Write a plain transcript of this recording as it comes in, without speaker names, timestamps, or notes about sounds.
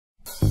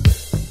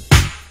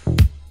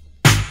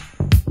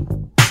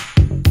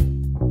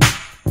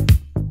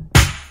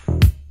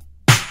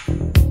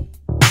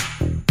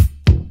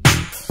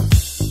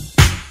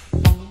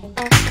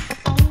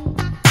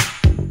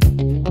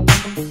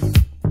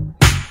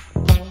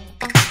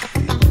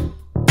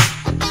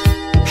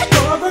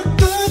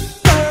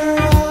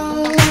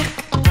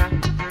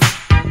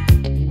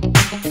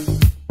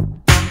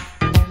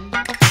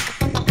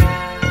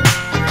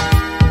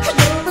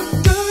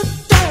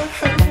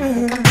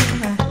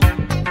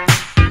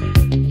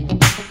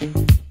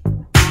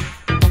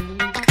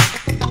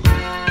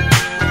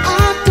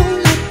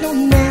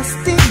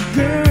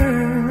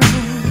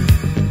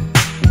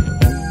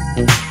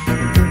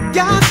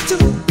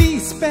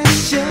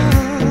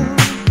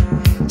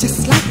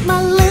just like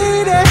my lady.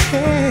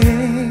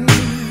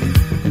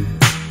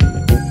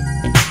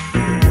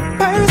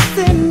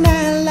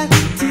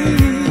 Personality,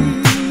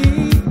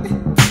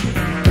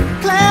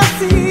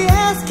 classy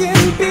as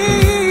can be.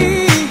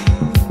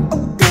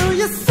 Oh girl,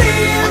 you're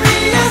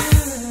serious.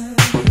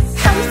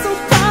 I'm so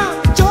proud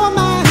you're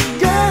my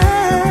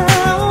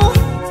girl.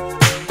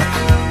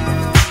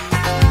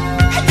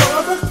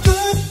 You're a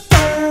good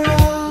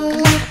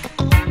girl.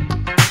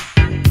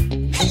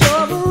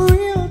 You're a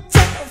real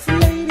tough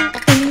lady,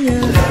 and you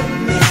love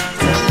me.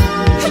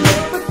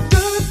 You're a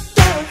good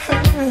girl.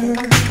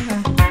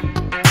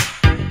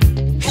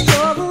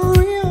 You're a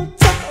real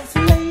tough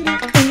lady,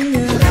 and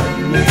you love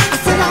me. I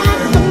said I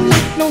don't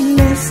like no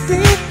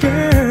nasty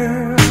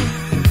girl.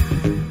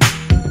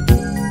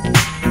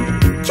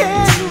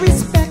 Can't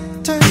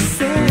respect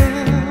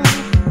herself.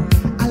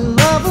 I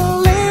love a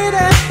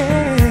lady.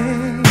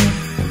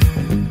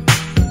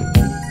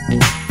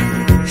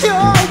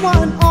 You're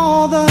one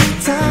all the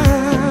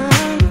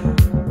time.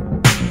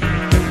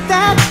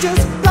 That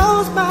just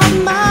blows my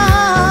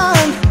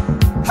mind.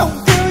 Oh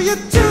girl,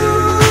 you're too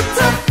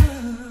tough.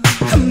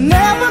 I'm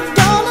never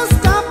gonna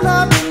stop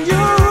loving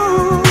you.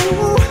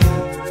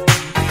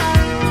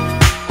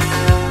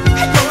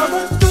 You're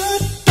a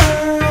good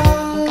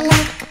girl.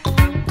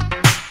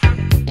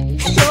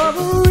 You're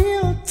a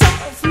real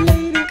tough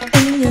lady,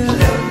 and you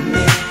love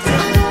me.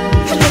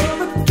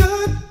 You're a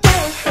good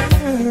girl.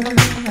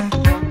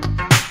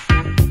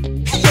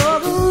 You're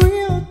a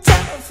real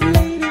tough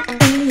lady,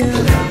 and you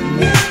love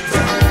me.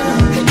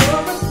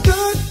 You're a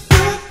good,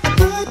 good,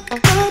 good,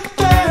 good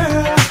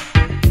girl.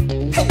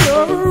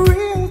 You're a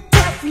real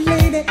tough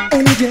lady,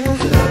 and you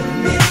love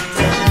me.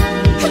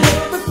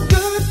 You're a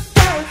good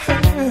girl.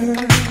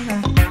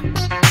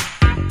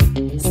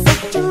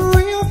 Such a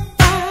real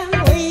fine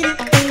lady,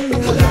 and you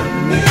love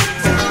me.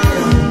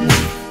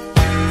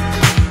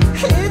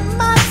 It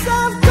might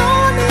sound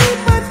corny,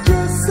 but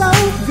you're so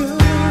good.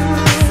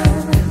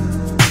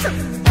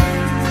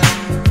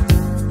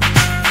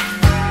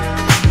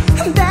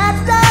 That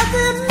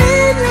doesn't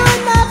mean you're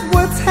not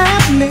what's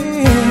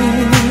happening.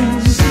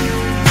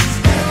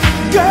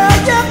 Girl,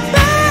 you're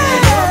bad.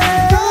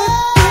 Good,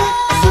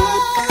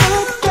 good, good,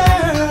 good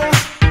girl.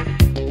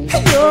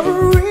 You're a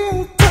real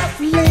tough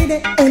lady,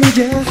 and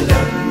you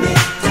love me.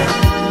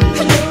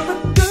 You're a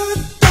good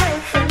girl.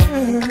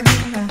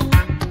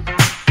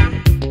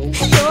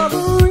 You're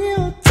a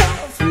real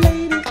tough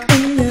lady,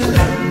 and you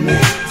love me.